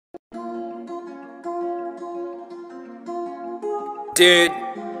Dead.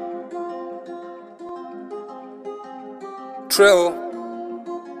 Trill.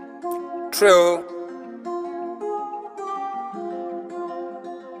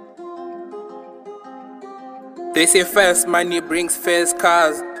 They say fast money brings fast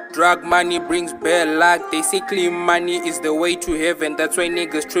cars. Drug money brings bad luck. They say clean money is the way to heaven. That's why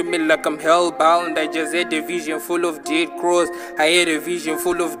niggas treat me like I'm hellbound. I just had a vision full of dead crows. I had a vision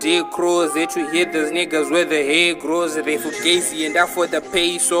full of dead crows. They to hit those niggas where the hair grows. They fugazi and that for the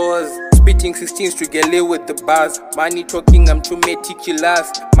pesos. Spitting 16s to get lit with the bars. Money talking, I'm too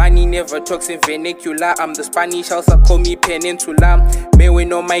meticulous. Money never talks in venecular. I'm the Spanish, also call me peninsula. Me we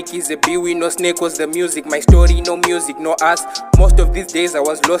no mic is a B, we no snake was the music. My story, no music, no us. Most of these days I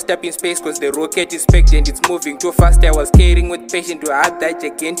was lost up in space cause the rocket is packed and it's moving too fast. I was carrying with patience to have that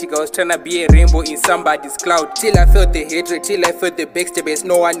gigantic. I was trying to be a rainbow in somebody's cloud. Till I felt the hatred, till I felt the backstab.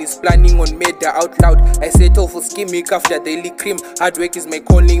 No one is planning on murder out loud. I settle for schemic after daily cream. Hard work is my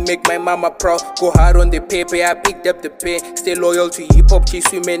calling, make my mama proud. Go hard on the paper, I picked up the pay. Stay loyal to hip-hop,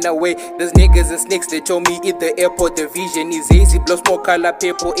 chase women away. There's niggas and snakes, they told me eat the airport. The vision is hazy, blows more color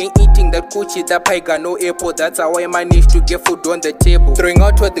paper. Ain't eating that coochie, that pie got no airport. That's how I managed to get food on the table. Throwing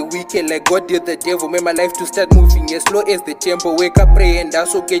out for the weekend like God did the devil. Made my life to start moving as slow as the tempo. Wake up, pray and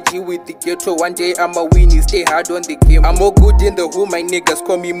that's okay G with the ghetto. One day I'm a winnie, stay hard on the game. I'm all good in the hood, my niggas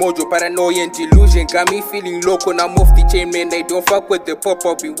call me mojo. Paranoia and delusion got me feeling loco. Now I'm off the chain, man, I don't fuck with the pop.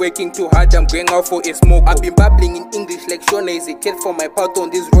 I've been working too hard, I'm going out for a smoke. I've been babbling in English like Shona is a kid for my part on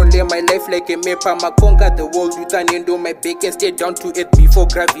this road. Lay my life like a map, I'ma conquer the world with an end on my back and stay down to earth before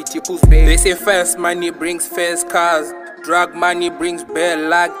gravity pulls back. They say fast money brings fast cars. Drug money brings bad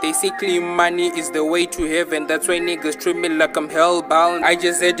luck. They say clean money is the way to heaven. That's why niggas treat me like I'm hellbound. I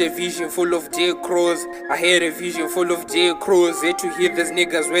just had a vision full of dead crows. I had a vision full of dead crows. There to hit those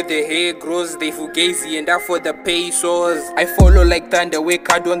niggas where the hair grows. They fugazi and that for the pesos. I follow like thunder, wake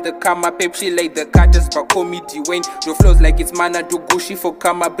hard on the karma. Pepsi like the cutters, but call me Dwayne. Your flows like it's mana, do Gucci for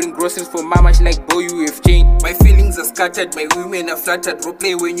karma. Bring groceries for mama, she like boy you have changed. My feelings are scattered, my women are flattered.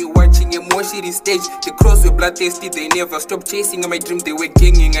 Roleplay when you watching a more shitty stage. The crows were bloodthirsty, they never stop chasing my dream, they were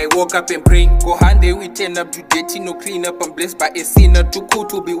ganging. I woke up and pray. Go hand they we turn up to dirty, no clean up. I'm blessed by a sinner. Too cool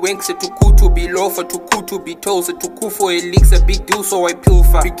to be wanks, too cool to be loafer, too cool to be toes, too cool for a leaks, a big deal, so I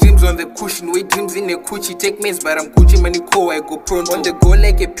pilfer. Big dreams on the cushion, wait dreams in a coochie. Take mess, but I'm Gucci money cool, I go pronto. On the go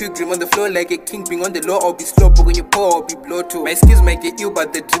like a pilgrim, on the floor like a king. Being on the low, I'll be slow, but when you pour, I'll be blow too. My skills might get ill,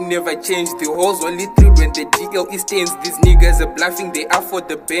 but the dream never changed. The holes only thrilled when the DL stains. These niggas are bluffing, they are for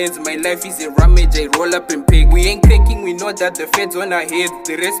the bands. My life is a rummage, I roll up and peg. We ain't cracking, we know that the feds on our heads.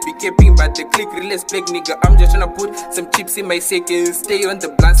 The rest be keeping, but the click realest plague nigga. I'm just tryna put some chips in my seconds. Stay on the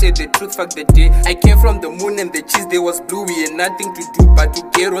blunt, say the truth, fuck the day. I came from the moon and the cheese there was bluey and nothing to do but to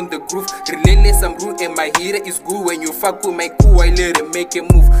get on the groove. Relentless, I'm rude and my hero is good. When you fuck with my cool, I let it make a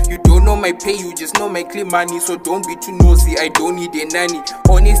move. You don't know my pay, you just know my clean money. So don't be too nosy, I don't need a nanny.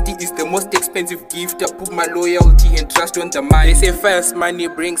 Honesty is the most expensive gift. I put my loyalty and trust on the money. They say fast money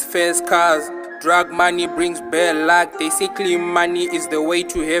brings fast cars. Drug money brings bad luck. They say clean money is the way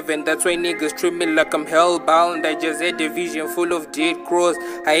to heaven. That's why niggas treat me like I'm hellbound. I just had a vision full of dead crows.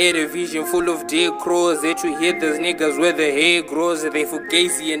 I had a vision full of dead crows. There to hit those niggas where the hair grows. They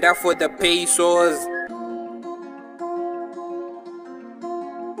fugazi and that for the pesos.